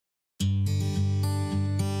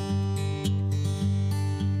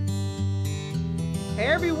Hey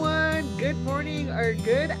everyone, good morning or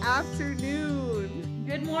good afternoon.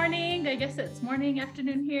 Good morning. I guess it's morning,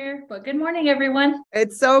 afternoon here, but good morning, everyone.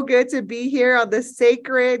 It's so good to be here on the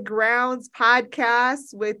Sacred Grounds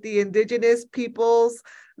podcast with the Indigenous Peoples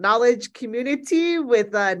Knowledge Community with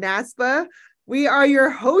NASPA. We are your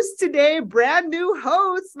hosts today, brand new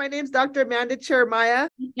hosts. My name's Dr. Amanda Cheremiah.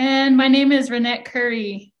 And my name is Renette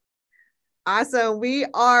Curry. Awesome. We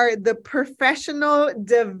are the professional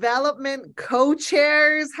development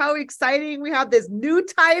co-chairs. How exciting. We have this new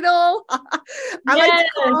title. I like to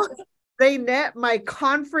call Renette my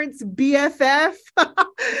conference BFF.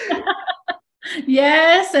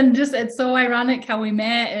 Yes. And it's so ironic how we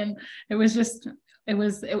met. And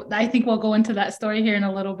I think we'll go into that story here in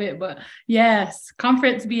a little bit, but yes,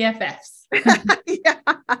 conference BFFs. Yeah,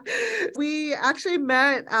 we actually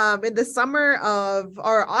met in the summer of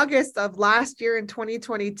or August of last year in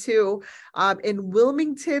 2022 in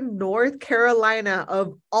Wilmington, North Carolina,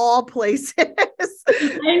 of all places.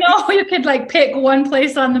 I know you could pick one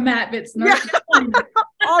place on the map. It's North Carolina.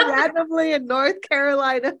 All randomly in North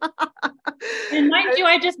Carolina. And mind you,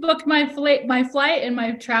 I just booked my flight and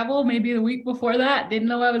my travel maybe the week before that. Didn't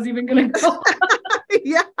know I was even going to go.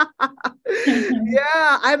 Yeah.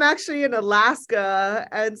 Yeah, I'm actually in Alaska,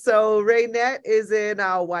 and so Renette is in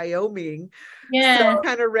Wyoming. Yeah. So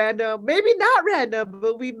kind of random, maybe not random,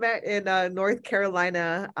 but we met in North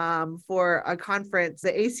Carolina for a conference,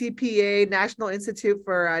 the ACPA, National Institute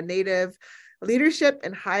for Native Leadership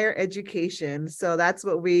and Higher Education. So that's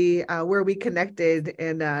what where we connected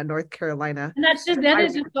in North Carolina. And that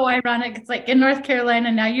is just so ironic. It's like in North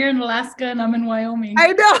Carolina, now you're in Alaska and I'm in Wyoming.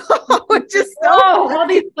 I know, which is so all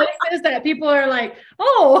these places that people are like,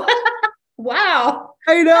 oh, wow.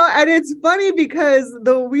 I know. And it's funny because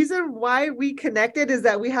the reason why we connected is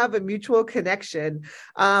that we have a mutual connection.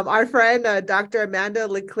 Our friend, Dr. Amanda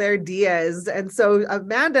Leclerc Diaz. And so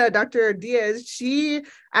Dr. Diaz, she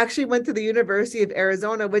actually went to the University of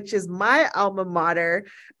Arizona, which is my alma mater.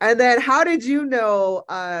 And then how did you know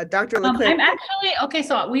Dr. Leclerc? I'm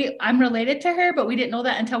actually, I'm related to her, but we didn't know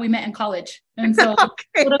that until we met in college. And so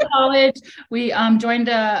we go to college, we joined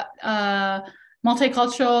a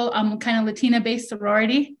multicultural kind of Latina-based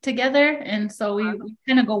sorority together. And so we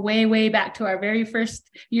kind of go way back to our very first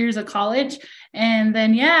years of college. And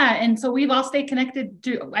then, and so we've all stayed connected.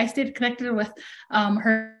 I stayed connected with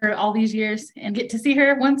her all these years and get to see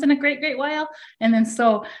her once in a great while. And then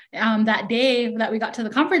so that day that we got to the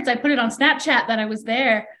conference, I put it on Snapchat that I was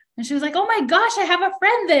there. And she was like, oh my gosh, I have a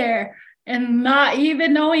friend there. And not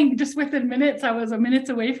even knowing, just within minutes, I was minutes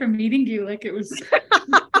away from meeting you. Like it was...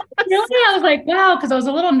 Really, I was like, wow, because I was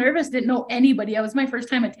a little nervous, didn't know anybody. It was my first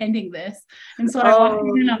time attending this. And so I walked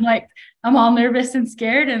in and I'm like, I'm all nervous and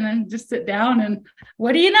scared, and then just sit down and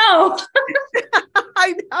what do you know?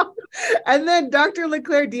 I know. And then Dr.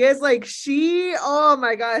 Leclerc Diaz, oh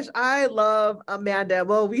my gosh, I love Amanda.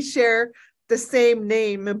 Well, we share the same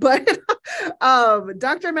name, but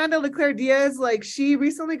Dr. Amanda Leclerc Diaz, she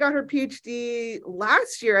recently got her PhD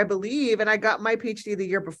last year, I believe, and I got my PhD the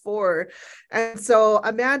year before. And so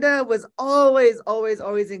Amanda was always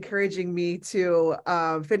encouraging me to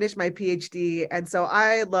finish my PhD. And so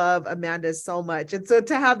I love Amanda so much. And so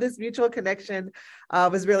to have this mutual connection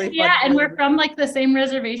was really fun. Yeah, and we're from the same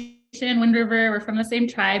reservation. Wind River, we're from the same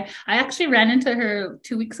tribe. I actually ran into her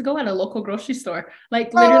 2 weeks ago at a local grocery store.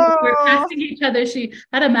 Literally, we were passing each other. She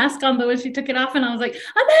had a mask on though, and she took it off, and I was like,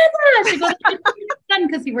 Amanda! She goes to my son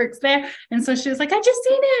because he works there, and so she was like, I just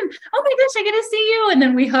seen him. Oh my gosh, I get to see you! And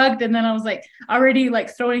then we hugged, and then I was already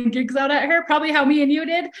throwing gigs out at her, probably how me and you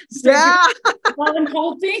did. And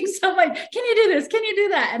cold things. So I'm like, can you do this? Can you do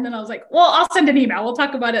that? And then I was like, well, I'll send an email. We'll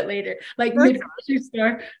talk about it later. Mid grocery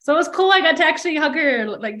store. So it was cool. I got to actually hug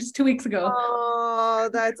her just 2 weeks ago. Oh,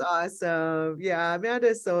 that's awesome. Yeah, Amanda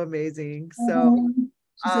is so amazing. So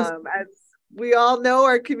as we all know,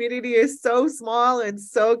 our community is so small and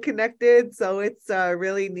so connected. So it's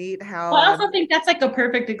really neat how I also think that's a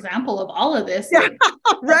perfect example of all of this. Yeah,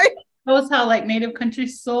 right. Shows how Native country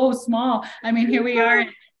is so small. I mean, here we are in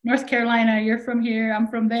North Carolina, you're from here, I'm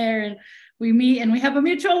from there, and we meet and we have a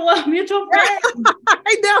mutual friend.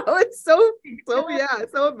 I know, it's so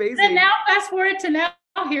amazing. And now fast forward to now,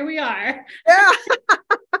 here we are. Yeah.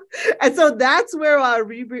 And so that's where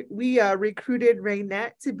we recruited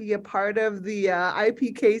Renette to be a part of the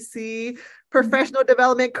IPKC professional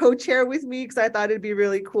development co-chair with me because I thought it'd be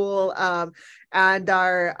really cool. And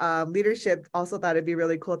our leadership also thought it'd be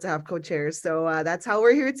really cool to have co-chairs. So that's how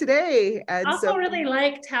we're here today. And I also really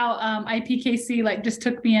liked how IPKC like just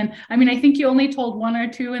took me in. I mean, I think you only told one or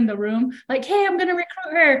two in the room, like, hey, I'm going to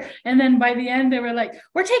recruit her. And then by the end, they were like,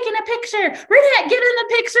 we're taking a picture. Renette, get in the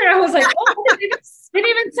picture. I was like, oh, I didn't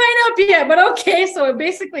even sign up yet, but okay. So it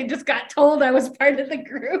basically just got told I was part of the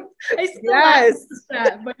group. I still laughed at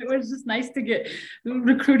that, but it was just nice to get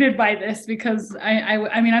recruited by this because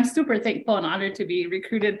I mean, I'm super thankful and honored to be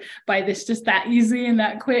recruited by this just that easy and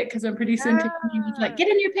that quick because I'm pretty soon was like, get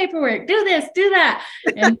in your paperwork, do this, do that.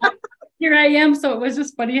 And here I am. So it was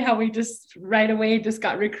just funny how we just right away just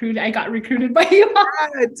got recruited. I got recruited by you.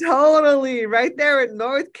 Yeah, totally. Right there in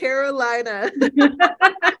North Carolina.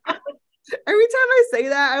 Every time I say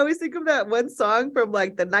that, I always think of that one song from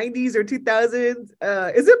like the 90s or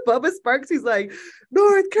 2000s. Is it Bubba Sparks? He's like,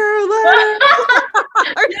 North Carolina.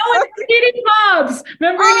 No, it's Petey Bob's.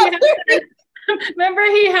 Remember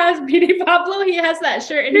he has Petey Pablo. He has that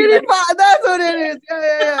shirt. And that's what it is.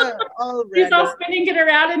 Yeah. He's all spinning it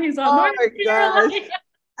around and he's all, oh my gosh.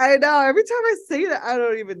 I know. Every time I say that, I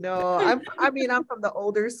don't even know. I'm from the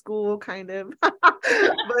older school kind of,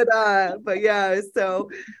 but yeah. So,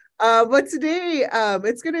 but today,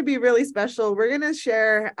 it's going to be really special. We're going to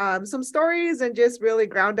share some stories and just really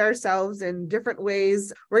ground ourselves in different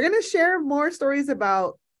ways. We're going to share more stories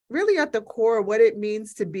about really at the core what it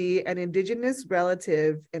means to be an Indigenous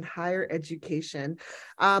relative in higher education.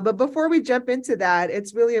 But before we jump into that,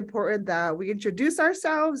 it's really important that we introduce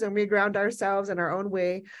ourselves and we ground ourselves in our own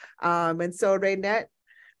way. And so, Renette,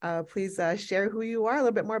 please share who you are, a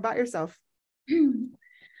little bit more about yourself.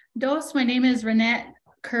 Dos, my name is Renette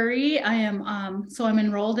Curry. I am I'm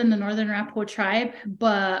enrolled in the Northern Arapaho tribe,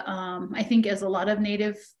 but I think as a lot of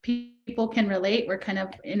Native people can relate, we're kind of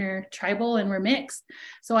intertribal and we're mixed.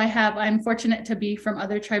 So I'm fortunate to be from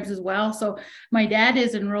other tribes as well. So my dad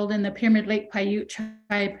is enrolled in the Pyramid Lake Paiute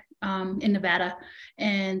tribe in Nevada,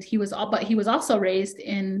 and he was also raised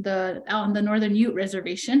on the Northern Ute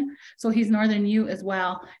reservation. So he's Northern Ute as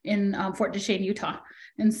well in Fort Duchesne, Utah.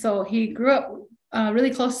 And so he grew up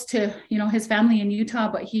really close to, his family in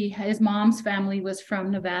Utah, but his mom's family was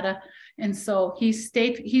from Nevada. And so he's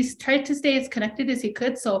tried to stay as connected as he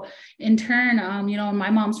could. So in turn, my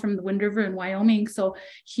mom's from the Wind River in Wyoming. So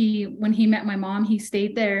when he met my mom, he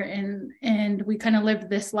stayed there and we kind of lived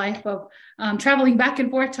this life of traveling back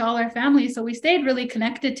and forth to all our families. So we stayed really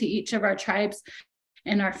connected to each of our tribes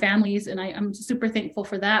and our families. And I'm super thankful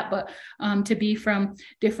for that. But to be from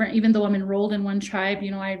different, even though I'm enrolled in one tribe,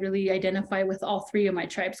 I really identify with all three of my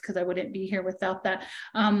tribes because I wouldn't be here without that.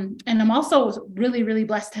 And I'm also really, really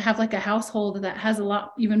blessed to have like a household that has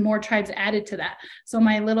even more tribes added to that. So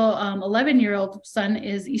my little 11-year-old son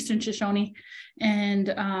is Eastern Shoshone, and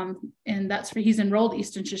he's enrolled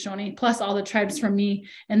Eastern Shoshone, plus all the tribes from me.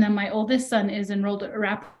 And then my oldest son is enrolled at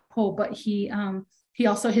Arapaho, but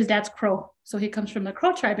his dad's Crow. So he comes from the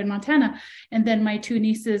Crow tribe in Montana. And then my two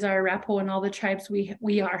nieces are Arapaho and all the tribes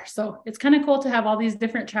we are. So it's kind of cool to have all these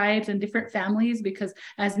different tribes and different families, because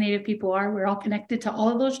as Native people we're all connected to all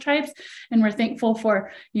of those tribes. And we're thankful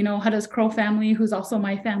for, Hutto's Crow family, who's also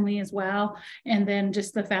my family as well. And then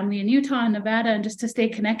just the family in Utah and Nevada, and just to stay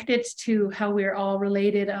connected to how we're all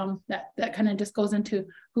related. That kind of just goes into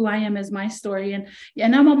who I am as my story. And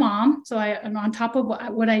I'm a mom. So I'm on top of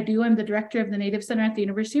what I do. I'm the director of the Native Center at the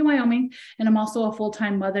University of Wyoming. And I'm also a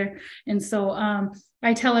full-time mother. And so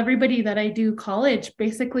I tell everybody that I do college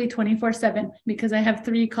basically 24/7 because I have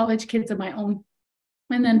 3 college kids of my own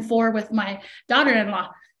and then 4 with my daughter-in-law.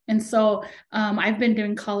 And so I've been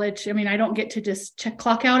doing college. I mean, I don't get to just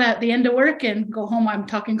clock out at the end of work and go home. I'm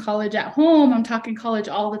talking college at home. I'm talking college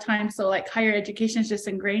all the time. So like higher education is just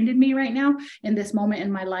ingrained in me right now in this moment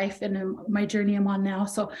in my life and in my journey I'm on now.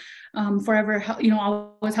 So forever,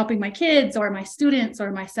 always helping my kids or my students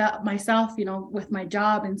or myself, with my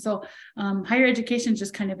job. And so higher education is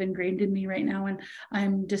just kind of ingrained in me right now. And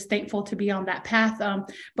I'm just thankful to be on that path.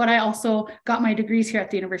 But I also got my degrees here at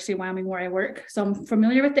the University of Wyoming where I work. So I'm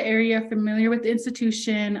familiar with the area, familiar with the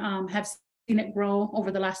institution, have seen it grow over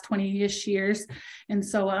the last 20-ish years. And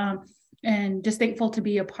so, and just thankful to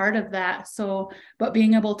be a part of that. So, but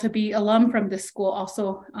being able to be alum from this school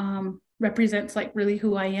also represents like really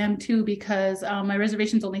who I am too, because my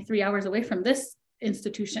reservation is only 3 hours away from this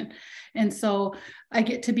institution. And so I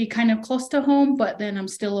get to be kind of close to home, but then I'm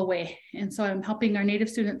still away. And so I'm helping our Native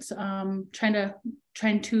students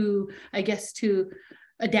trying to, I guess, to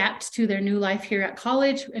adapt to their new life here at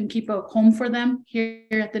college and keep a home for them here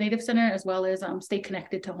at the Native Center, as well as stay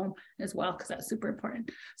connected to home as well, because that's super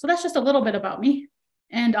important. So that's just a little bit about me.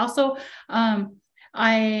 And also, I'm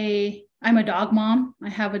a dog mom. I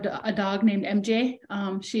have a dog named MJ.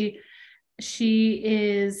 She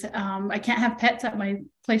is, I can't have pets at my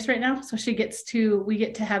place right now. So we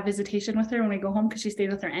get to have visitation with her when we go home because she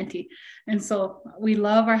stayed with her auntie. And so we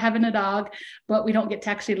love our having a dog, but we don't get to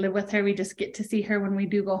actually live with her. We just get to see her when we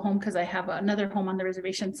do go home because I have another home on the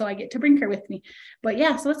reservation. So I get to bring her with me. But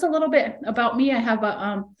yeah, so it's a little bit about me. I have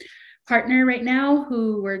a partner right now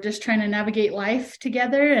who we're just trying to navigate life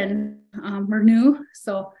together, and we're new.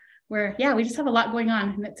 So we just have a lot going on,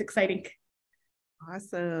 and it's exciting.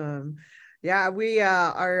 Awesome. Yeah, we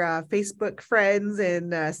are Facebook friends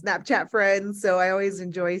and Snapchat friends. So I always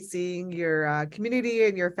enjoy seeing your community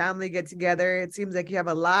and your family get together. It seems like you have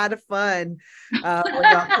a lot of fun when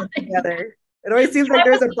y'all come together. It always seems like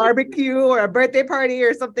there's a barbecue or a birthday party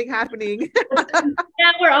or something happening.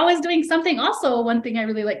 Yeah, we're always doing something. Also, one thing I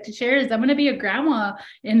really like to share is I'm going to be a grandma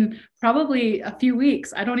in probably a few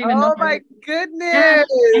weeks. I don't even know. Oh my goodness. Yeah,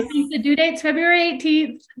 I think the due date's February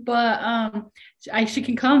 18th, but she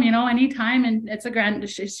can come, anytime. And it's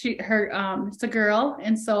it's a girl.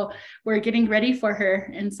 And so we're getting ready for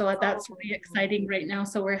her. And so that's really exciting right now.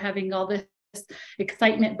 So we're having all this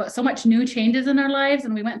excitement, but so much new changes in our lives,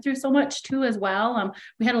 and we went through so much too as well.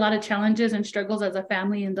 We had a lot of challenges and struggles as a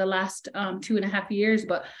family in the last 2.5 years,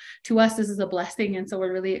 but to us this is a blessing, and so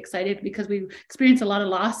we're really excited because we've experienced a lot of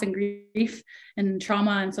loss and grief and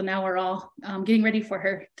trauma, and so now we're all getting ready for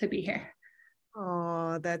her to be here.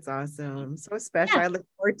 Oh, that's awesome. So special. Yeah. I look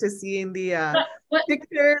forward to seeing the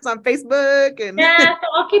pictures on Facebook. And yeah, so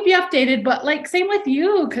I'll keep you updated, but like same with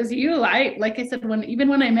you, because like I said, when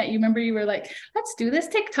I met you, remember you were like, let's do this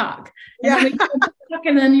TikTok. And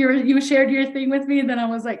then you shared your thing with me, and then I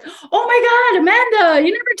was like, oh my God, Amanda,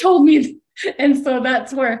 you never told me. And so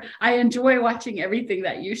that's where I enjoy watching everything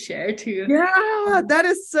that you share too. Yeah, that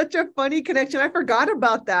is such a funny connection. I forgot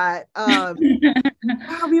about that.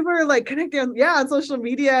 We were like connecting on social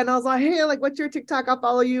media, and I was like, hey, like, what's your TikTok? I'll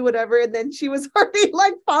follow you, whatever. And then she was already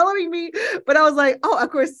like following me, but I was like, oh, of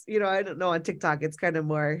course, I don't know, on TikTok it's kind of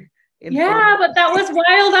more yeah, but that was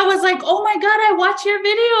wild. I was like, oh my God, I watch your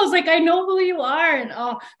videos. Like, I know who you are. And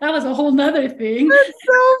that was a whole nother thing. That's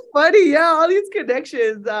so funny. Yeah, all these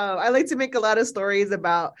connections. I like to make a lot of stories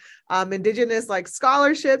about Indigenous like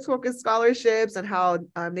scholarships, focused scholarships, and how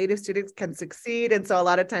Native students can succeed. And so a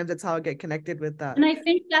lot of times that's how I get connected with that. And I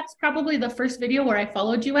think that's probably the first video where I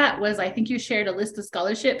followed you I think you shared a list of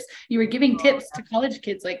scholarships. You were giving tips to college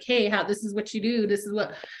kids, like, hey, this is what you do. This is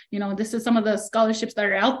what, this is some of the scholarships that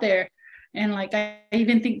are out there. And like, I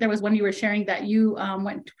even think there was one you were sharing that you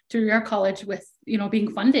went through your college with, being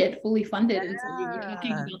fully funded. Yeah. And so you were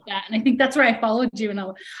talking about that. And I think that's where I followed you. And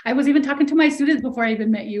I was even talking to my students before I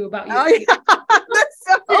even met you about you. Oh, yeah. That's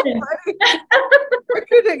so funny.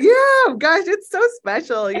 Yeah, gosh, it's so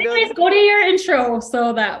special. Anyways, go to your intro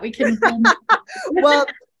so that we can. Well,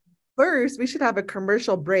 first, we should have a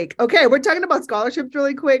commercial break. Okay, we're talking about scholarships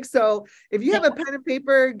really quick. So if you have a pen and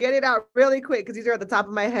paper, get it out really quick because these are at the top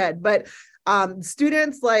of my head. But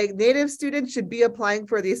students, like Native students, should be applying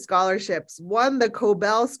for these scholarships. One, the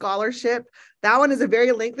Cobell Scholarship. That one is a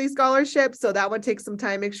very lengthy scholarship, so that one takes some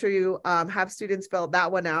time. Make sure you have students fill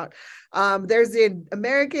that one out. There's the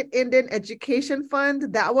American Indian Education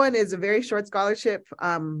Fund. That one is a very short scholarship.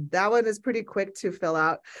 That one is pretty quick to fill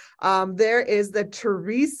out. There is the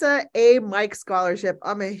Teresa A. Mike Scholarship.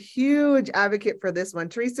 I'm a huge advocate for this one.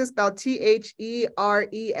 Teresa spelled T-H-E-R-E-S-A.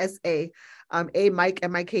 A Mike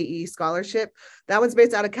M-I-K-E scholarship. That one's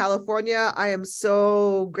based out of California. I am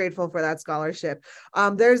so grateful for that scholarship.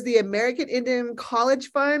 There's the American Indian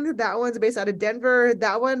College Fund. That one's based out of Denver.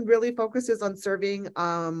 That one really focuses on serving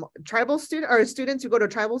tribal students who go to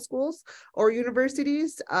tribal schools or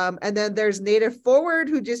universities. And then there's Native Forward,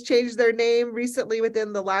 who just changed their name recently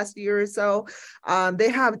within the last year or so. They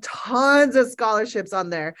have tons of scholarships on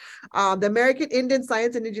there. The American Indian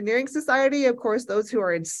Science and Engineering Society, of course, those who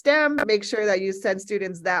are in STEM, make sure that you send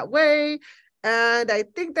students that way. And I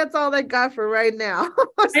think that's all I got for right now.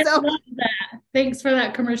 I love that. Thanks for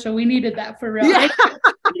that commercial. We needed that for real. Yeah.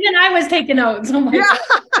 Even I was taking notes. Oh my God.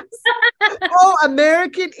 Oh,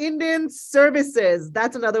 American Indian Services.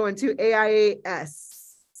 That's another one too.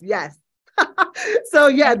 AIAS. Yes. So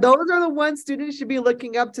yeah, those are the ones students should be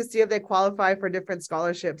looking up to see if they qualify for different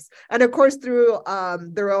scholarships. And of course, through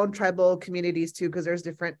their own tribal communities too, because there's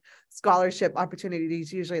different scholarship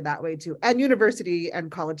opportunities usually that way too, and university and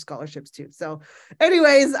college scholarships too. So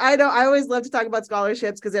anyways, I always love to talk about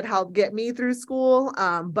scholarships because it helped get me through school.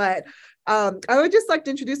 But I would just like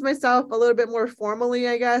to introduce myself a little bit more formally,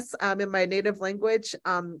 I guess, in my native language.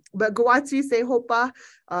 But Guwati se hopa,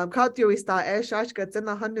 kautioista e shashka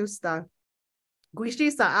tsena hanusta.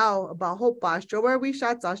 Guishi Sa'ao, Bahopa, Shower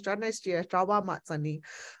Wishat, Ashtranestia, Strawa Matsani.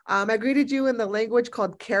 I greeted you in the language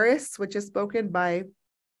called Keres, which is spoken by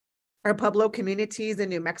our Pueblo communities in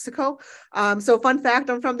New Mexico. So fun fact,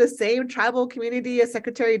 I'm from the same tribal community as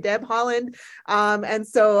Secretary Deb Haaland. And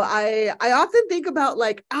so I often think about,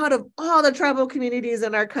 like, out of all the tribal communities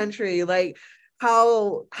in our country, like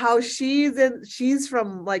how she's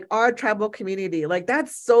from like our tribal community. Like,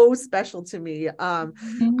 that's so special to me.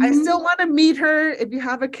 I still want to meet her. If you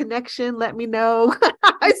have a connection, let me know.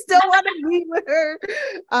 I still want to meet with her.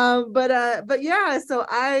 But yeah, so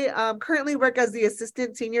I currently work as the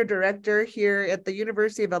assistant senior director here at the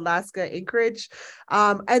University of Alaska Anchorage.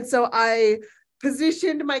 And so I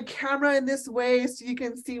positioned my camera in this way so you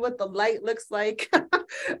can see what the light looks like.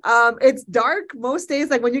 It's dark most days.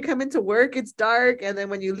 Like when you come into work, it's dark, and then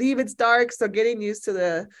when you leave, it's dark. So getting used to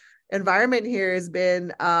the environment here has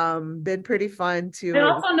been pretty fun I to.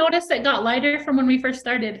 also noticed it got lighter from when we first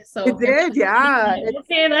started. It So did, yeah.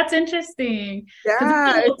 okay, that's interesting. Because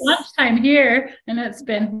Yeah, it's lunchtime here, and it's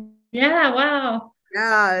been, yeah, wow.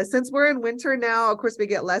 yeah. Since we're in winter now, of course we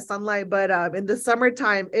get less sunlight, but in the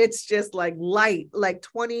summertime, it's just like light, like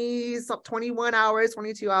 21 hours,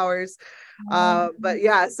 22 hours. But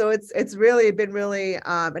yeah, so it's really been really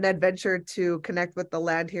an adventure to connect with the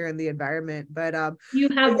land here and the environment. You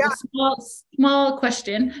have Yeah. a small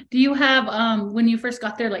question. Do you have when you first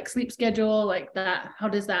got there, like sleep schedule like that? How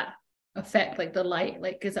does that affect like the light?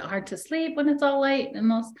 Like, is it hard to sleep when it's all light in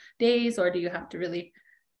those days, or do you have to really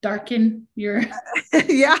darken your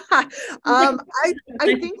Yeah. I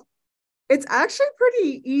think it's actually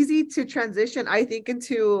pretty easy to transition, I think,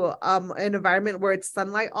 into an environment where it's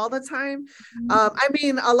sunlight all the time. I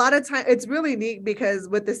mean, a lot of time it's really neat because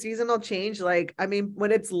with the seasonal change, like, I mean,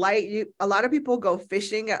 when it's light, a lot of people go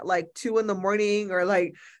fishing at like 2 in the morning or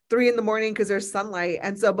like 3 in the morning because there's sunlight.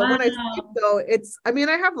 And so, but when I sleep wow. though, I mean,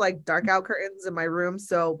 I have like dark out curtains in my room,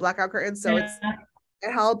 so blackout curtains, so Yeah.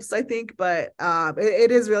 it helps, I think, but it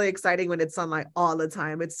is really exciting when it's sunlight all the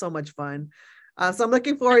time. It's so much fun. So I'm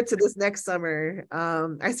looking forward to this next summer.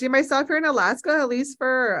 I see myself here in Alaska, at least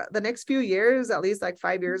for the next few years, at least like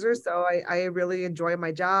 5 years or so. I really enjoy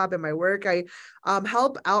my job and my work. I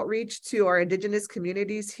help outreach to our Indigenous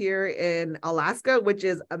communities here in Alaska, which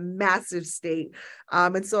is a massive state.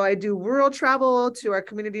 And so I do rural travel to our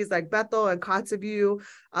communities like Bethel and Kotzebue.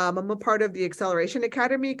 I'm a part of the Acceleration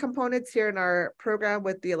Academy components here in our program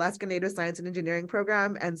with the Alaska Native Science and Engineering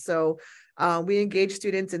program. And so we engage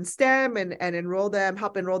students in STEM and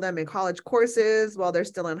help enroll them in college courses while they're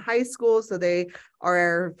still in high school. So they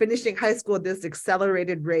are finishing high school at this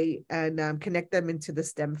accelerated rate and connect them into the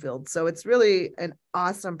STEM field. So it's really an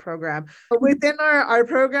awesome program. Within our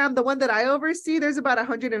program, the one that I oversee, there's about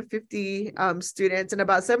 150 students, and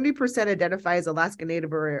about 70% identify as Alaska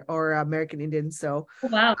Native or American Indian. So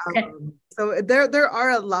Wow. Okay. so there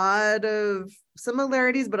are a lot of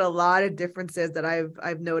similarities, but a lot of differences that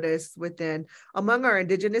I've noticed among our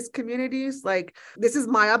Indigenous communities. Like, this is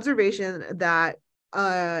my observation that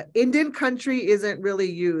Indian country isn't really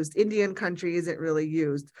used. Indian country isn't really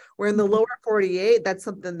used. Where in the lower 48, that's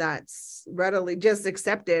something that's readily just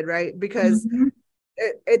accepted, right? Because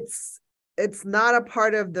it's not a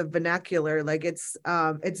part of the vernacular. Like, it's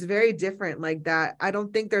very different like that. I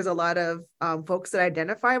don't think there's a lot of folks that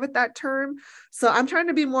identify with that term. So I'm trying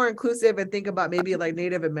to be more inclusive and think about maybe like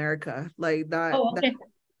Native America, like that. Oh, okay.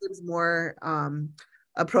 That is more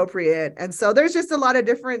appropriate. And so there's just a lot of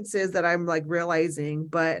differences that I'm like realizing,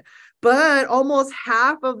 but almost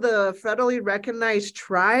half of the federally recognized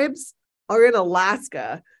tribes are in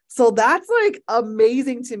Alaska. So that's like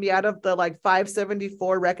amazing to me. Out of the like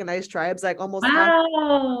 574 recognized tribes, like almost half.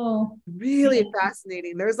 Wow. Really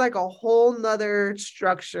fascinating. There's like a whole nother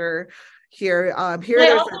structure here. Here I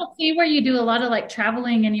there's also see where you do a lot of like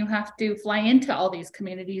traveling and you have to fly into all these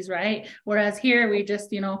communities, right? Whereas here we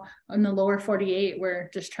just, in the lower 48, we're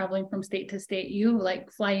just traveling from state to state. You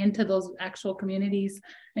like fly into those actual communities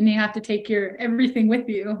and you have to take your everything with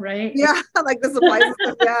you, right? yeah, like the supplies and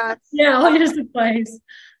stuff. Yeah. Yeah, all your supplies.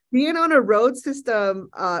 Being on a road system,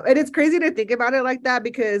 and it's crazy to think about it like that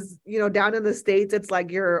because, down in the States, it's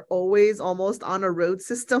like you're always almost on a road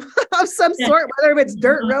system of some sort, whether it's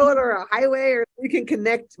dirt road or a highway, or you can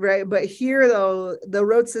connect, right? But here, though, the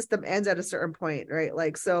road system ends at a certain point, right?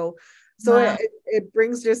 Like, so Wow. it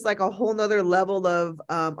brings just like a whole nother level of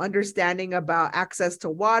understanding about access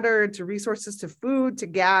to water, to resources, to food, to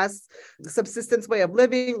gas, subsistence way of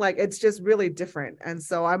living. Like, it's just really different. And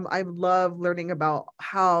so I love learning about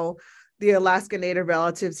how the Alaska Native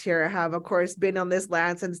relatives here have, of course, been on this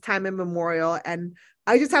land since time immemorial. And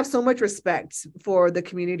I just have so much respect for the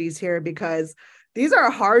communities here because these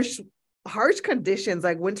are harsh harsh conditions,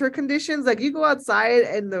 like winter conditions. Like you go outside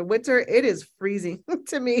in the winter, it is freezing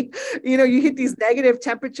to me. You hit these negative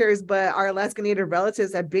temperatures, but our Alaska Native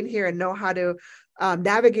relatives have been here and know how to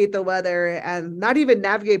navigate the weather, and not even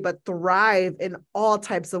navigate, but thrive in all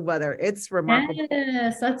types of weather. It's remarkable.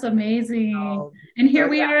 Yes, that's amazing. So, And here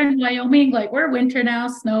we yeah. are in Wyoming, like we're winter now,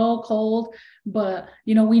 snow, cold, but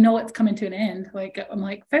we know it's coming to an end. Like I'm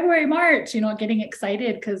like February, March, getting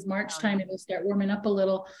excited because March time it'll start warming up a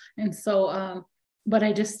little. And so but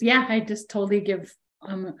I just totally give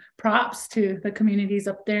props to the communities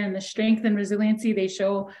up there and the strength and resiliency they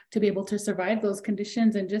show to be able to survive those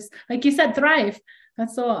conditions and just like you said, thrive.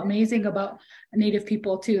 That's so amazing about Native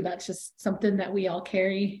people too. That's just something that we all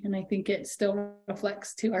carry. And I think it still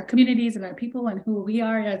reflects to our communities and our people and who we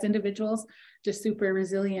are as individuals, just super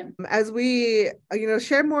resilient. As we,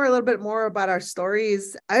 share a little bit more about our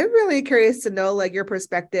stories, I'm really curious to know like your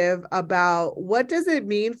perspective about what does it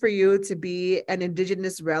mean for you to be an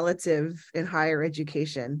Indigenous relative in higher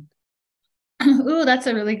education? Ooh, that's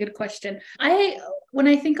a really good question. When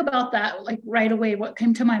I think about that, like right away, what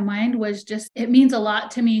came to my mind was just, it means a lot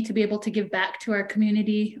to me to be able to give back to our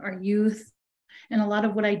community, our youth, and a lot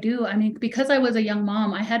of what I do. I mean, because I was a young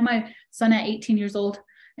mom, I had my son at 18 years old.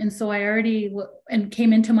 And so I already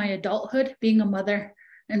came into my adulthood being a mother.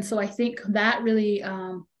 And so I think that really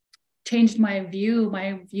changed my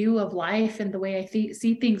view of life and the way I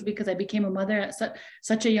see things, because I became a mother at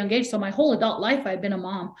such a young age. So my whole adult life, I've been a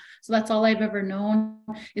mom. So that's all I've ever known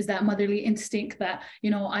is that motherly instinct that,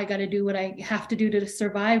 I got to do what I have to do to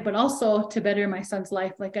survive, but also to better my son's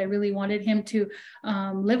life. Like I really wanted him to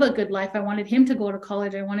live a good life. I wanted him to go to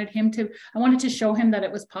college. I wanted to show him that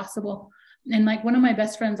it was possible. And like one of my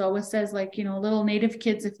best friends always says, like, little Native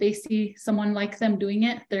kids, if they see someone like them doing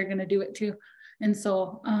it, they're going to do it too. And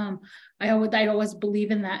so I always believe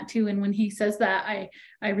in that too. And when he says that,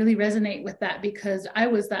 I really resonate with that, because I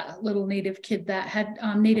was that little Native kid that had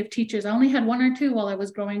Native teachers. I only had one or two while I was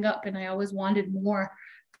growing up, and I always wanted more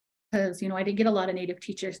because, I didn't get a lot of Native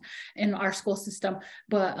teachers in our school system.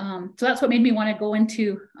 But so that's what made me want to go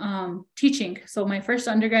into teaching. So my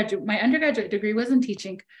undergraduate degree was in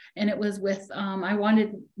teaching, and it was with,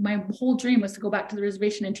 my whole dream was to go back to the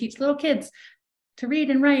reservation and teach little kids to read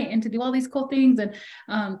and write and to do all these cool things and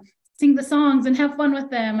sing the songs and have fun with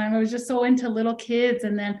them. And I was just so into little kids.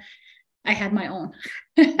 And then I had my own.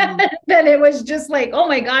 Then it was just like, oh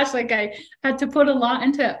my gosh, like I had to put a lot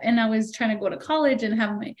into it. And I was trying to go to college and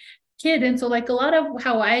have my kid. And so like a lot of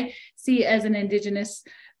how I see as an Indigenous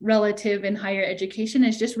relative in higher education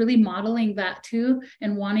is just really modeling that too,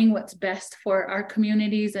 and wanting what's best for our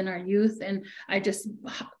communities and our youth. And I just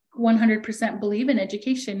 100% believe in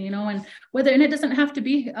education, and it doesn't have to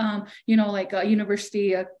be, like a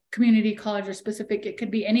university, a community college or specific, it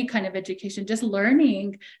could be any kind of education, just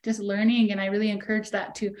learning. And I really encourage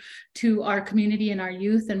that to our community and our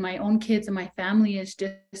youth, and my own kids and my family is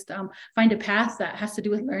just find a path that has to do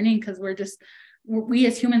with learning, because we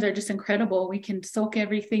as humans are just incredible. We can soak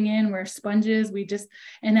everything in. We're sponges.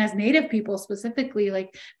 And as Native people specifically,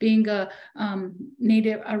 like being an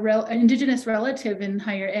Indigenous relative in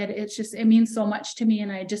higher ed, it means so much to me.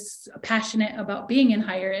 And I just passionate about being in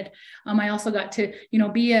higher ed. I also got to,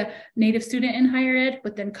 be a Native student in higher ed,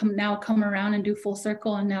 but then come around and do full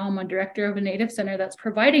circle. And now I'm a director of a Native center that's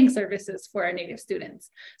providing services for our Native students.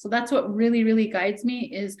 So that's what really, really guides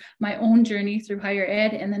me, is my own journey through higher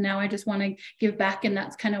ed. And then now I just want to give back, and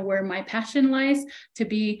that's kind of where my passion lies, to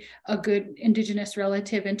be a good Indigenous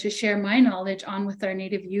relative and to share my knowledge on with our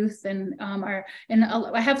Native youth. And I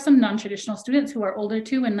have some non-traditional students who are older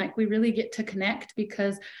too, and like we really get to connect,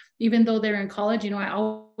 because even though they're in college, I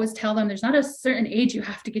always tell them there's not a certain age you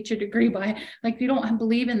have to get your degree by. Like, you don't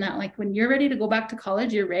believe in that. Like, when you're ready to go back to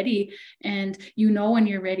college, you're ready, and when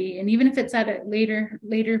you're ready. And even if it's at a later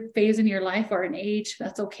phase in your life or an age,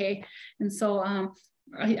 that's okay. And so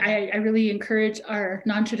I really encourage our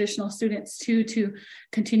non-traditional students to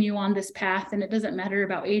continue on this path, and it doesn't matter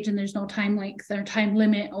about age, and there's no time length or time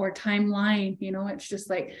limit or timeline. It's just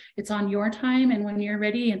like, it's on your time and when you're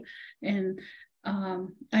ready. And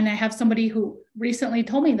I have somebody who recently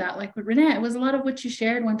told me that, like, with Renee, it was a lot of what you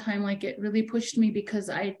shared one time. Like, it really pushed me, because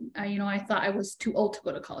I thought I was too old to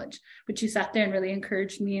go to college, but you sat there and really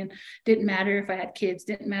encouraged me, and didn't matter if I had kids,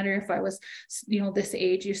 didn't matter if I was, this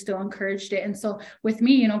age, you still encouraged it. And so with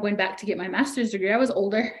me, going back to get my master's degree, I was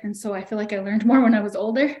older. And so I feel like I learned more when I was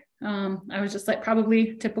older. I was just like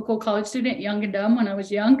probably typical college student, young and dumb when I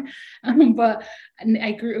was young. But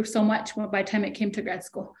I grew so much by the time it came to grad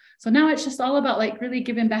school. So now it's just all about like really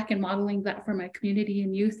giving back and modeling that for my community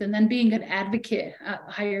and youth, and then being an advocate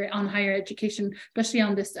on higher education, especially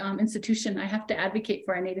on this institution. I have to advocate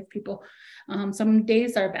for our Native people. Some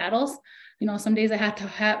days are battles. Some days I have to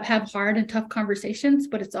have hard and tough conversations,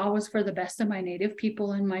 but it's always for the best of my Native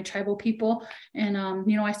people and my tribal people. And,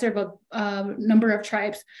 I serve a number of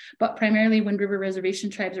tribes, but primarily Wind River Reservation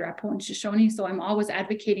tribes, Arapaho and Shoshone. So I'm always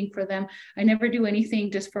advocating for them. I never do anything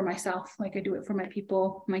just for myself. Like I do it for my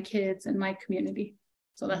people, my kids, and my community.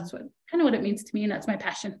 So that's what it means to me. And that's my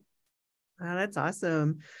passion. Oh, that's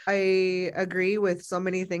awesome. I agree with so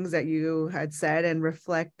many things that you had said and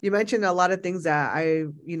reflect. You mentioned a lot of things that I,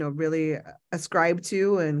 really ascribe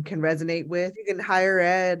to and can resonate with. In higher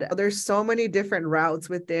ed, there's so many different routes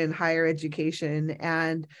within higher education,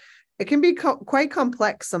 and it can be quite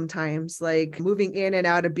complex sometimes, like moving in and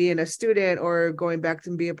out of being a student or going back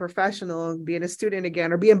to being a professional, being a student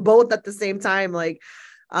again, or being both at the same time.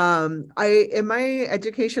 In my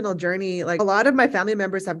educational journey, like a lot of my family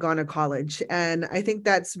members have gone to college, and I think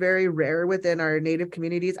that's very rare within our Native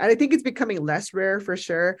communities. I think it's becoming less rare for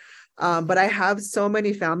sure. But I have so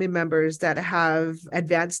many family members that have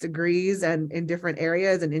advanced degrees and in different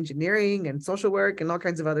areas and engineering and social work and all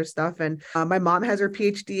kinds of other stuff. And my mom has her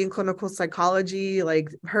PhD in clinical psychology, like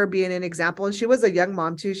her being an example. And she was a young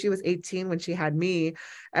mom too. She was 18 when she had me.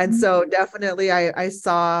 And so definitely I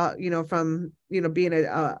saw, from, being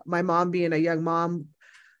my mom being a young mom,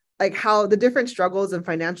 like how the different struggles and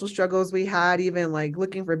financial struggles we had, even like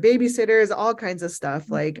looking for babysitters, all kinds of stuff.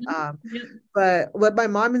 But what my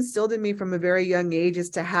mom instilled in me from a very young age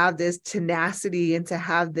is to have this tenacity and to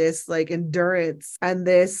have this like endurance and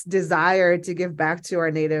this desire to give back to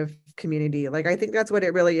our Native community. Like, I think that's what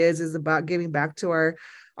it really is about giving back to our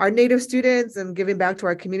Native students and giving back to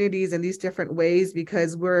our communities in these different ways,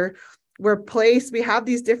 because we have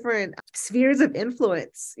these different spheres of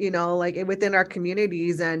influence, like within our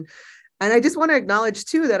communities. And I just want to acknowledge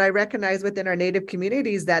too, that I recognize within our Native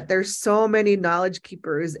communities that there's so many knowledge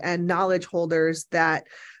keepers and knowledge holders that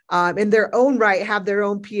in their own right have their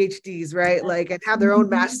own PhDs, right? Like, and have their own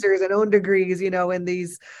masters and own degrees, in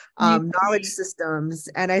these knowledge systems.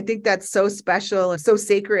 And I think that's so special and so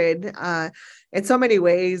sacred in so many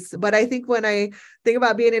ways. But I think when I think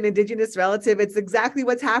about being an Indigenous relative, it's exactly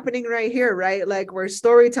what's happening right here, right? Like, we're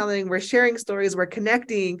storytelling, we're sharing stories, we're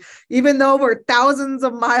connecting, even though we're thousands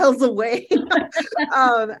of miles away.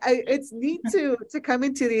 It's neat to come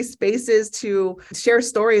into these spaces to share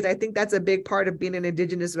stories. I think that's a big part of being an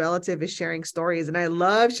Indigenous relative, is sharing stories. And I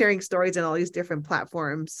love sharing stories on all these different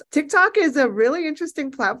platforms. TikTok is a really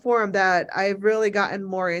interesting platform that I've really gotten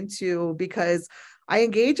more into, because I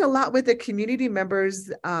engage a lot with the community members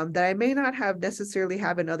that I may not have necessarily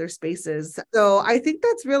have in other spaces. So I think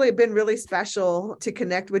that's really been really special to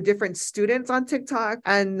connect with different students on TikTok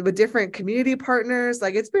and with different community partners.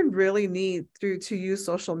 Like, it's been really neat to use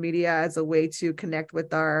social media as a way to connect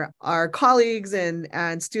with our colleagues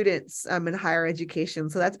and students in higher education.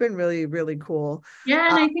 So that's been really, really cool. Yeah,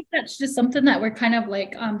 and I think that's just something that we're kind of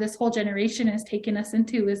like this whole generation has taken us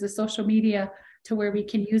into, is the social media, to where we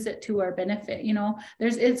can use it to our benefit.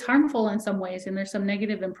 It's harmful in some ways, and there's some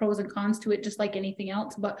negative and pros and cons to it, just like anything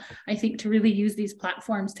else. But I think to really use these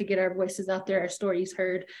platforms to get our voices out there, our stories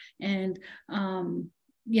heard, and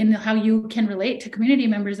how you can relate to community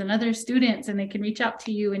members and other students, and they can reach out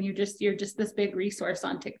to you, and you're just this big resource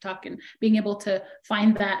on TikTok, and being able to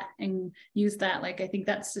find that and use that. Like, I think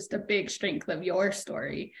that's just a big strength of your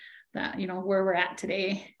story, that where we're at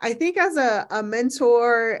today. I think as a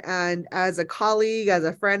mentor and as a colleague, as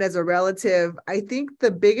a friend, as a relative, I think the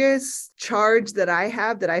biggest charge that I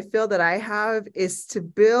feel that I have is to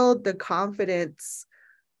build the confidence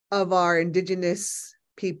of our Indigenous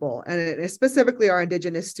people, and specifically our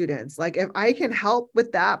Indigenous students. Like, if I can help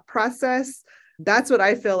with that process, that's what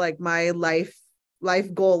I feel like my life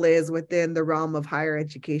goal is within the realm of higher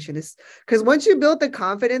education, is because once you build the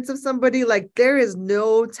confidence of somebody, like, there is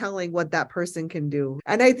no telling what that person can do.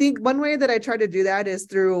 And I think one way that I try to do that is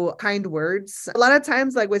through kind words. A lot of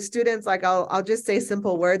times, like with students, like I'll just say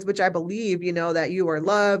simple words, which I believe, that you are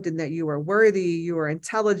loved and that you are worthy, you are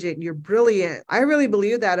intelligent, you're brilliant. I really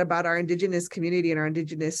believe that about our Indigenous community and our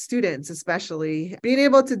Indigenous students, especially being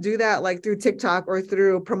able to do that, like through TikTok or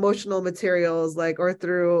through promotional materials, like, or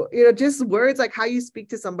through, just words, like how you speak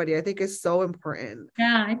to somebody, I think is so important.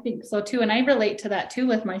 Yeah, I think so too. And I relate to that too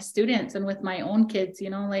with my students and with my own kids,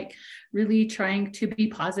 like really trying to be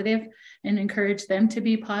positive and encourage them to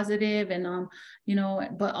be positive, and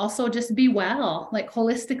but also just be well, like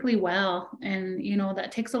holistically well. And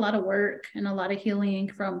that takes a lot of work and a lot of healing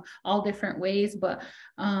from all different ways. But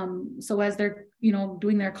so as they're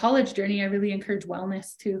doing their college journey, I really encourage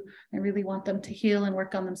wellness too. I really want them to heal and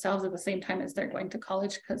work on themselves at the same time as they're going to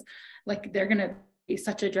college, because like they're going to be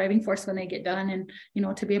such a driving force when they get done.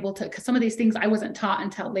 And to be able to, because some of these things I wasn't taught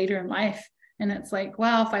until later in life. And it's like,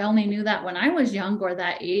 wow, if I only knew that when I was young or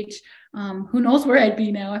that age, who knows where I'd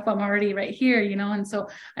be now if I'm already right here, And so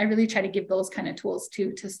I really try to give those kind of tools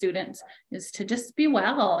to students, is to just be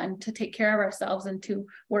well and to take care of ourselves and to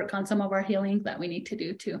work on some of our healing that we need to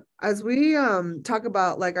do too. As we talk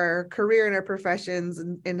about like our career and our professions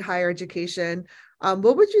in higher education,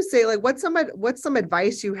 what would you say, like what's some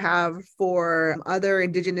advice you have for other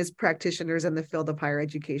Indigenous practitioners in the field of higher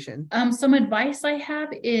education? Some advice I have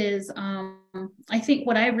is, I think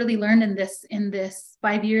what I really learned in this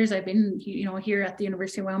 5 years I've been, here at the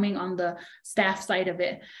University of Wyoming on the staff side of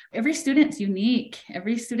it, every student's unique.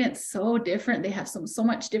 Every student's so different. They have so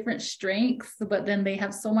much different strengths, but then they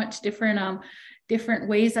have so much different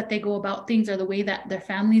ways that they go about things, or the way that their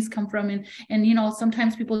families come from. And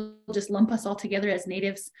sometimes people just lump us all together as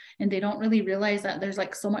natives, and they don't really realize that there's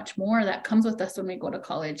like so much more that comes with us when we go to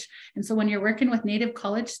college. And so when you're working with Native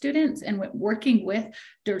college students and working with,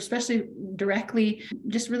 especially directly,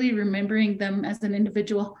 just really remembering them as an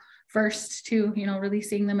individual first, to really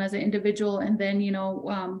seeing them as an individual, and then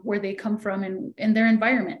where they come from and their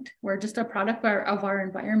environment. We're just a product of our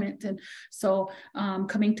environment. And so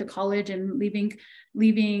coming to college and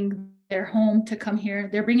leaving their home to come here,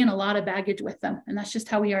 they're bringing a lot of baggage with them. And that's just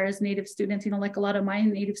how we are as Native students. Like a lot of my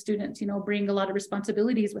Native students, bring a lot of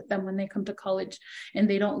responsibilities with them when they come to college, and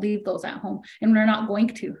they don't leave those at home. And we're not going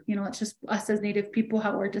to, it's just us as Native people,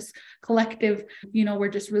 how we're just collective, we're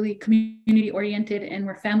just really community oriented and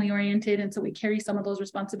we're family oriented. And so we carry some of those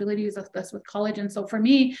responsibilities with us with college. And so for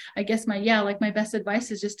me, I guess my best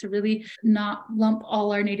advice is just to really not lump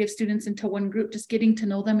all our Native students into one group. Just getting to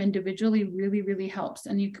know them individually really, really helps.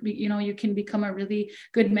 And you can become a really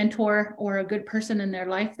good mentor or a good person in their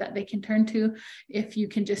life that they can turn to if you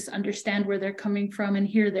can just understand where they're coming from and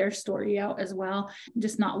hear their story out as well.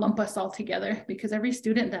 Just not lump us all together, because every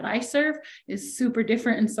student that I serve is super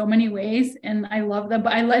different in so many ways. And I love them.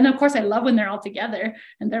 And of course I love when they're all together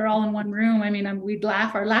and they're all in one room. I mean, we'd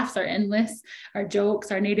laugh. Our laughs are endless. Our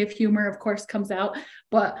jokes, our Native humor, of course, comes out.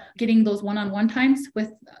 But getting those one-on-one times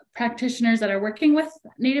with practitioners that are working with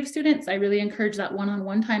Native students, I really encourage that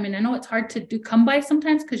one-on-one time. And I know it's hard to come by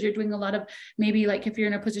sometimes, because you're doing a lot of, maybe like if you're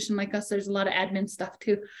in a position like us, there's a lot of admin stuff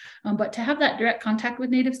too. But to have that direct contact with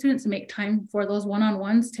Native students and make time for those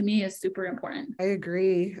one-on-ones, to me, is super important. I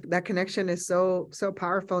agree. That connection is so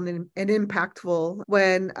powerful and impactful.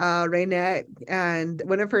 When Raynette and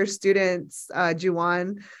one of her students,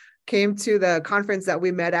 Juwan, came to the conference that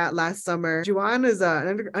we met at last summer. Juwan is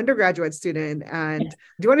an undergraduate student. And do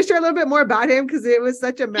you want to share a little bit more about him? Because it was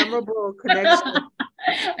such a memorable connection.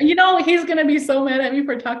 He's going to be so mad at me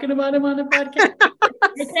for talking about him on the podcast.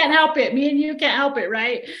 I can't help it. Me and you can't help it,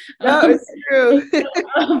 right? No, it's true.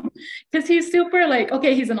 Because he's super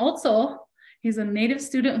he's an old soul. He's a Native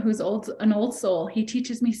student who's an old soul. He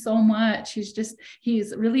teaches me so much.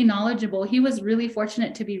 He's really knowledgeable. He was really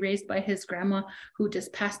fortunate to be raised by his grandma, who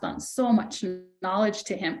just passed on so much knowledge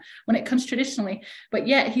to him when it comes traditionally. But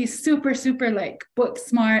yet he's super, super book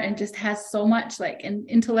smart, and just has so much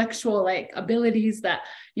intellectual abilities that,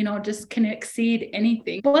 just can exceed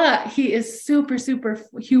anything. But he is super, super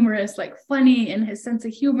humorous, funny in his sense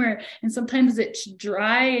of humor. And sometimes it's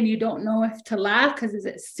dry and you don't know if to laugh, because is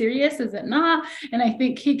it serious? Is it not? And I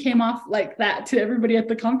think he came off like that to everybody at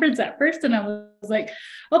the conference at first. And I was like,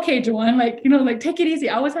 okay, Juwan, take it easy.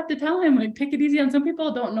 I always have to tell him, take it easy. And some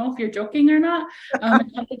people don't know if you're joking or not.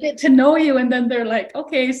 They get to know you. And then they're like,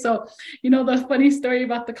 okay. So, the funny story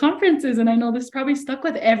about the conferences, and I know this probably stuck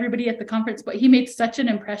with everybody at the conference, but he made such an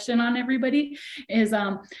impression on everybody, is,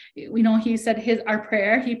 he said our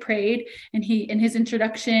prayer, he prayed, and in his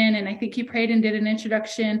introduction, and I think he prayed and did an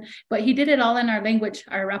introduction, but he did it all in our language,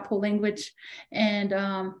 our Arapaho language. And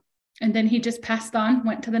then he just passed on,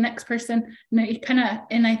 went to the next person.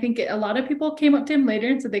 And I think a lot of people came up to him later,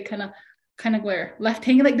 and so they kind of were left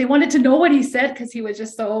hanging. They wanted to know what he said, because he was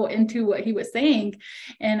just so into what he was saying.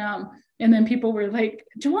 And then people were like,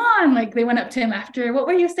 Juwan, they went up to him after, what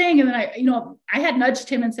were you saying? And then I had nudged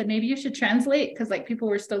him and said, maybe you should translate, because people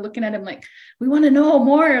were still looking at him we want to know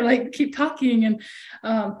more, keep talking. And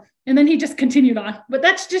then he just continued on. But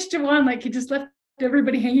that's just Juwan, he just left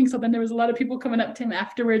everybody hanging. So then there was a lot of people coming up to him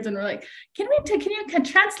afterwards and were like, can you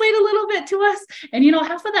translate a little bit to us? And,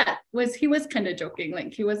 half of that was, he was kind of joking.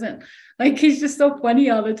 Like, he wasn't like, he's just so funny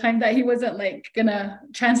all the time that he wasn't like gonna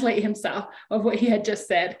translate himself of what he had just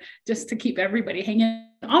said, just to keep everybody hanging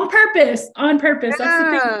on purpose. Yeah. That's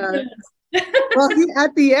the thing. Well,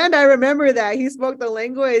 at the end, I remember that he spoke the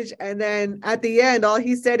language, and then at the end, all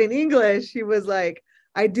he said in English, he was like,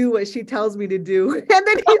 I do what she tells me to do. And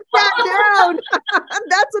then he sat down.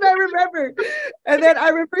 That's what I remember. And then I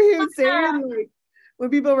remember him saying, like, when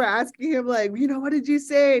people were asking him, like, what did you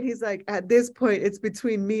say? And he's like, at this point, it's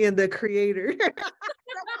between me and the creator.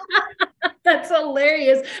 That's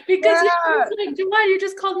hilarious, because he was like, Juwan, you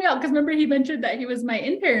just called me out. Because remember, he mentioned that he was my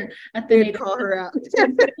intern at the Native. Call her out. Yeah,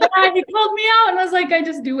 he called me out, and I was like, I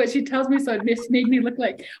just do what she tells me. So it just made me look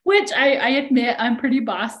like, which I admit, I'm pretty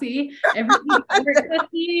bossy.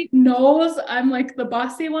 Everybody knows I'm like the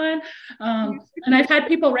bossy one. And I've had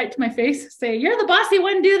people write to my face, say, you're the bossy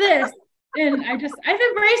one, do this. And I've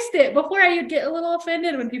embraced it. Before, I would get a little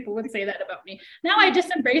offended when people would say that about me. Now I just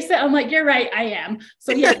embrace it. I'm like, you're right, I am.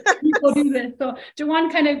 So yeah, people do this. So Juwan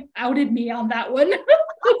kind of outed me on that one.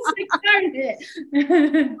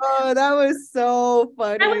 Oh, that was so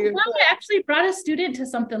funny. I actually brought a student to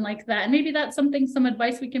something like that. And maybe that's some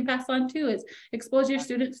advice we can pass on too, is expose your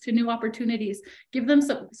students to new opportunities. Give them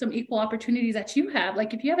some equal opportunities that you have.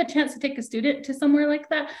 Like, if you have a chance to take a student to somewhere like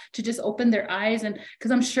that, to just open their eyes. And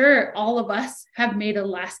because I'm sure all of us have made a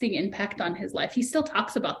lasting impact on his life. He still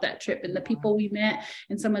talks about that trip and the people we met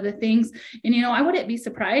and some of the things. And, I wouldn't be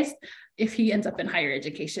surprised if he ends up in higher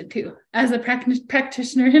education too, as a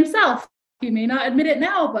practitioner himself. He may not admit it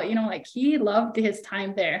now, but, like, he loved his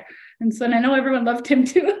time there. And so, and I know everyone loved him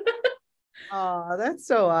too. Oh, that's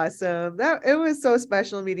so awesome. It was so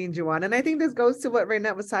special meeting Juwan. And I think this goes to what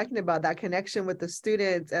Raynette was talking about, that connection with the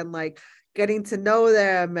students and like getting to know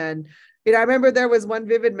them. And I remember there was one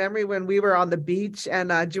vivid memory when we were on the beach,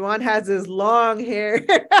 and Juwan has his long hair.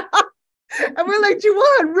 And we're like,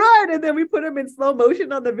 Juwan, run. And then we put him in slow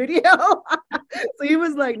motion on the video. So he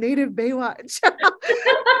was like Native Baywatch.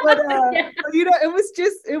 But,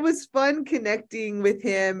 it was fun connecting with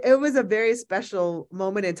him. It was a very special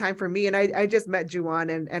moment in time for me. And I just met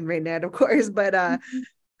Juwan and Raynette, of course. But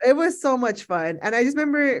it was so much fun. And I just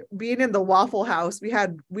remember being in the Waffle House.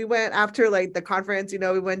 We went after like the conference,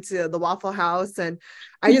 we went to the Waffle House, and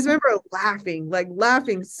I just remember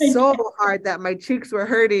laughing so hard that my cheeks were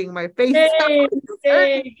hurting, my face.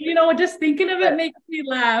 Hey. Just thinking of it makes me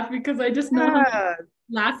laugh, because I just know how much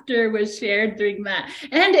laughter was shared during that.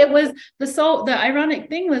 And it was the ironic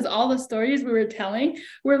thing was, all the stories we were telling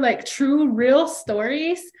were like true, real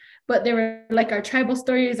stories. But they were like our tribal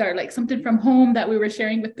stories, or like something from home that we were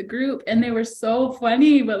sharing with the group. And they were so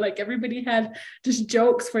funny, but like everybody had just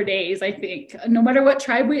jokes for days, I think, no matter what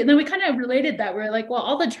tribe and then we kind of related that. We're like, well,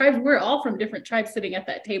 all the tribes, we're all from different tribes sitting at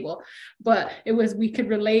that table, but we could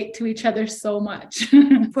relate to each other so much.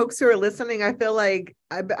 Folks who are listening, I feel like,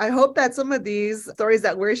 I hope that some of these stories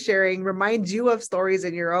that we're sharing remind you of stories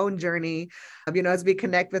in your own journey, as we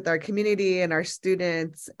connect with our community and our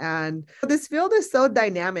students. And this field is so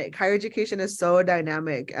dynamic. Higher education is so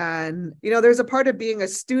dynamic. And, there's a part of being a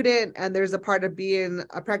student, and there's a part of being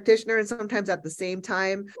a practitioner, and sometimes at the same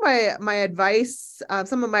time. My advice,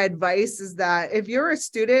 some of my advice is that if you're a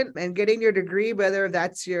student and getting your degree, whether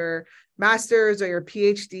that's your master's or your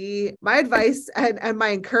PhD, my advice and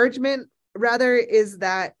my encouragement rather is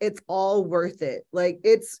that it's all worth it. Like,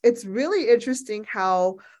 it's really interesting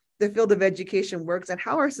how the field of education works and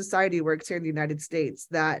how our society works here in the United States.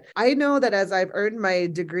 That I know that as I've earned my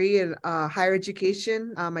degree in higher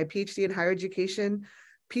education, my PhD in higher education,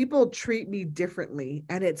 people treat me differently.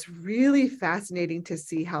 And it's really fascinating to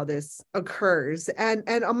see how this occurs. And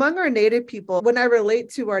among our Native people, when I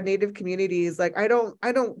relate to our Native communities, like I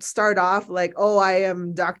don't start off like, oh, I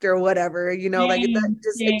am Dr. whatever, like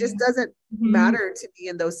it just doesn't matter to me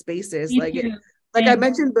in those spaces. Like I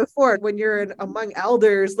mentioned before, when you're among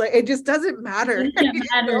elders, like it just doesn't matter. It doesn't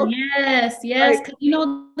matter. Yes. Like,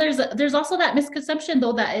 there's also that misconception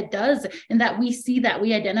though that it does, and that we see that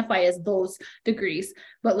we identify as those degrees.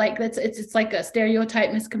 But like it's like a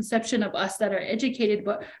stereotype misconception of us that are educated.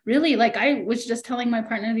 But really, like I was just telling my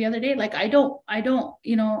partner the other day, like I don't,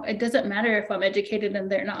 it doesn't matter if I'm educated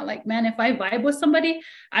and they're not. Like, man, if I vibe with somebody,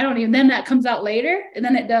 then that comes out later, and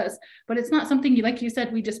then it does. But it's not something like you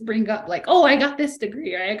said, we just bring up like, oh, I got this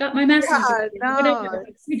degree, or I got my master's degree. No.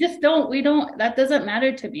 We don't, that doesn't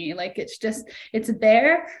matter to me. Like, it's just, it's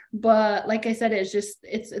there. But like I said,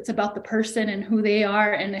 it's about the person and who they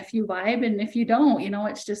are. And if you vibe and if you don't,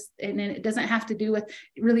 it's just, and it doesn't have to do with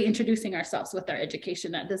really introducing ourselves with our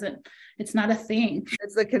education. It's not a thing.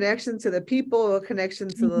 It's the connection to the people, connection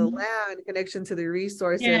to the land, connection to the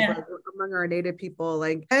resources, like, among our Native people.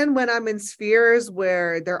 Like, and when I'm in spheres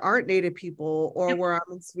where there aren't Native people, or where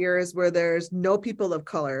I'm in spheres where there's no people of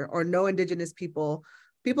color or no Indigenous people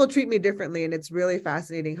treat me differently. And it's really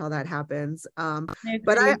fascinating how that happens.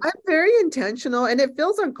 But I'm very intentional, and it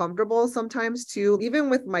feels uncomfortable sometimes too, even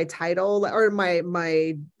with my title or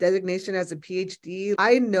my designation as a PhD.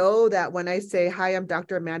 I know that when I say, hi, I'm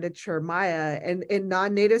Dr. Amanda Chermaya, and in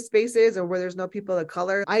non-Native spaces or where there's no people of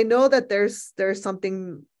color, I know that there's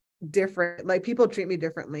something different, like people treat me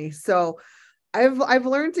differently. So I've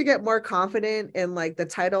learned to get more confident in like the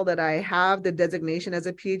title that I have, the designation as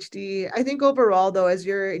a PhD. I think overall though, as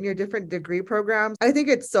you're in your different degree programs, I think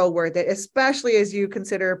it's so worth it, especially as you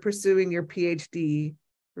consider pursuing your PhD,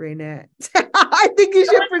 Raynette. I think you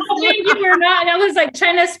should pursue it. You were not. I was like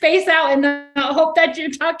trying to space out and not hope that you're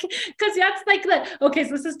talking, because that's like okay,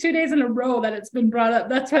 so this is 2 days in a row that it's been brought up.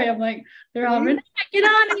 That's why I'm like, they're all, Raynette, get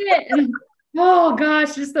on it. And, oh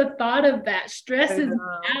gosh, just the thought of that stresses me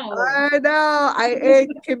out. I know. It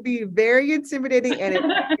can be very intimidating, and it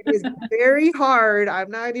is very hard.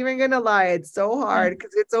 I'm not even gonna lie, it's so hard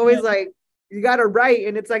because it's always like you gotta write,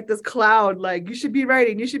 and it's like this cloud, like you should be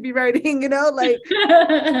writing, like it's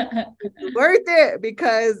worth it,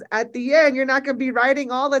 because at the end you're not gonna be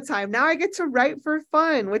writing all the time. Now I get to write for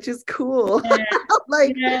fun, which is cool.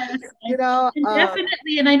 Like,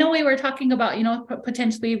 definitely. And I know we were talking about,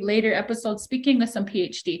 potentially later episodes, speaking with some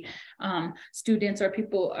PhD students or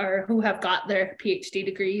people who have got their PhD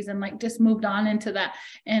degrees and like just moved on into that.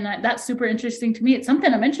 And that's super interesting to me. It's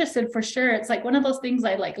something I'm interested for sure. It's like one of those things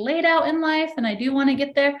I like laid out in life, and I do want to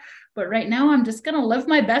get there. But right now I'm just going to live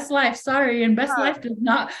my best life. Sorry. And best life does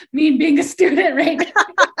not mean being a student right now.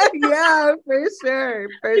 Yeah, for sure.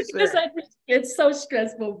 It's so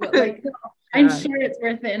stressful, but like, I'm sure it's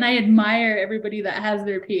worth it. And I admire everybody that has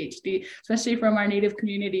their PhD, especially from our Native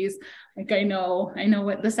communities. Like, I know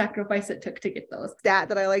what the sacrifice it took to get those. Stat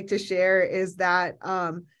that I like to share is that,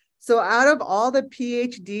 so out of all the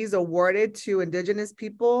PhDs awarded to Indigenous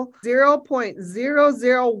people,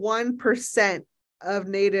 0.001% of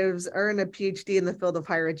Natives earn a PhD in the field of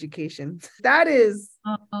higher education. That is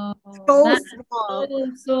so small.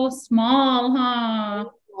 That is so small, huh?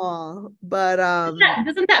 But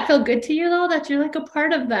doesn't that feel good to you though, that you're like a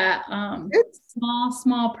part of that it's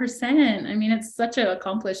small percent? I mean, it's such an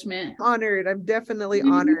accomplishment. Honored. I'm definitely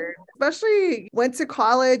honored. Especially went to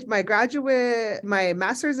college. My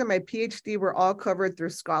master's and my PhD were all covered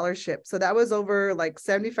through scholarship. So that was over like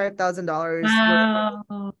 $75,000.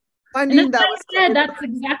 Wow. Funding that's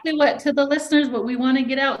exactly what, to the listeners, what we want to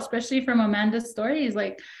get out, especially from Amanda's stories.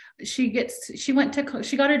 Like, she got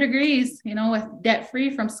her degrees, with debt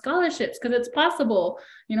free from scholarships, because it's possible,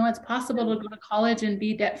 it's possible to go to college and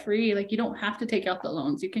be debt free. Like, you don't have to take out the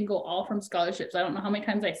loans. You can go all from scholarships. I don't know how many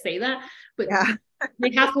times I say that, but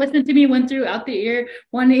they have to listen to me one ear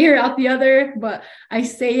out the other, but I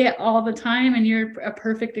say it all the time, and you're a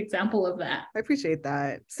perfect example of that. I appreciate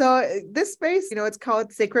that. So this space, it's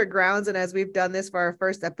called Sacred Grounds. And as we've done this for our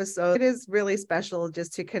first episode, it is really special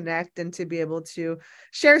just to connect and to be able to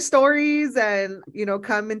share stories and,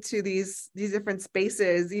 come into these different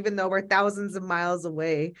spaces, even though we're thousands of miles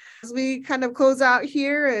away. As we kind of close out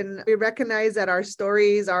here, and we recognize that our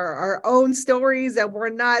stories are our own stories, and we're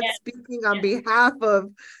not speaking on behalf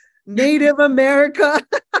of Native America.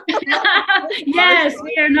 Yes,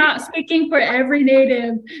 we are not speaking for every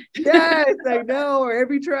Native. Yes, I know, or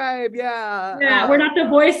every tribe. Yeah, we're not the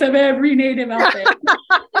voice of every Native out there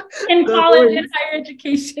in college and higher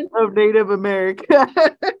education of Native America.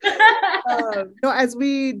 As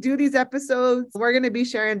we do these episodes, we're going to be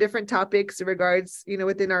sharing different topics in regards,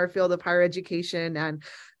 within our field of higher education, and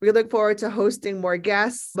we look forward to hosting more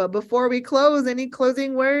guests. But before we close, any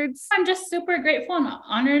closing words? I'm just super grateful and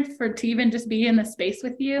honored to even just be in the space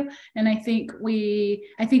with you. And I think we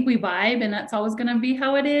vibe, and that's always going to be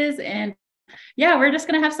how it is. And yeah, we're just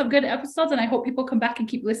going to have some good episodes, and I hope people come back and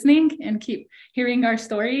keep listening and keep hearing our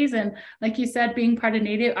stories. And like you said, being part of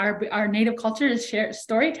Native, our Native culture is shared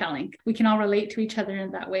storytelling. We can all relate to each other in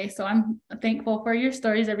that way. So I'm thankful for your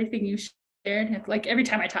stories, everything you shared. It's like every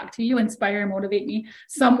time I talk to you, inspire and motivate me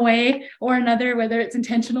some way or another, whether it's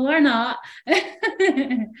intentional or not.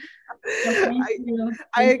 Thank you.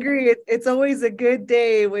 I agree. It's always a good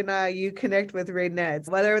day when you connect with Raynette,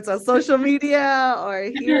 whether it's on social media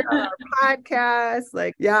or here on our podcast.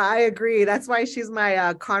 Like, yeah, I agree. That's why she's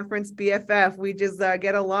my conference BFF. We just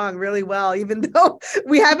get along really well, even though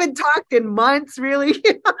we haven't talked in months, really.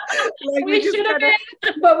 Like we should have been,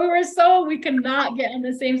 but we could not get on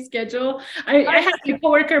the same schedule. I had a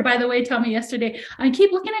coworker, by the way, tell me yesterday, I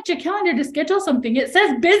keep looking at your calendar to schedule something. It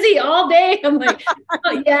says busy all day. I'm like,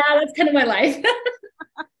 oh, yeah, that's kind of my life.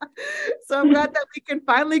 So I'm glad that we can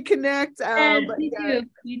finally connect. Me too.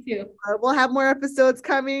 Me too. We'll have more episodes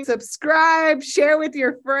coming. Subscribe, share with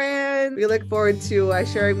your friends. We look forward to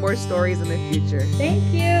sharing more stories in the future. Thank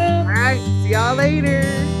you. All right. See y'all later.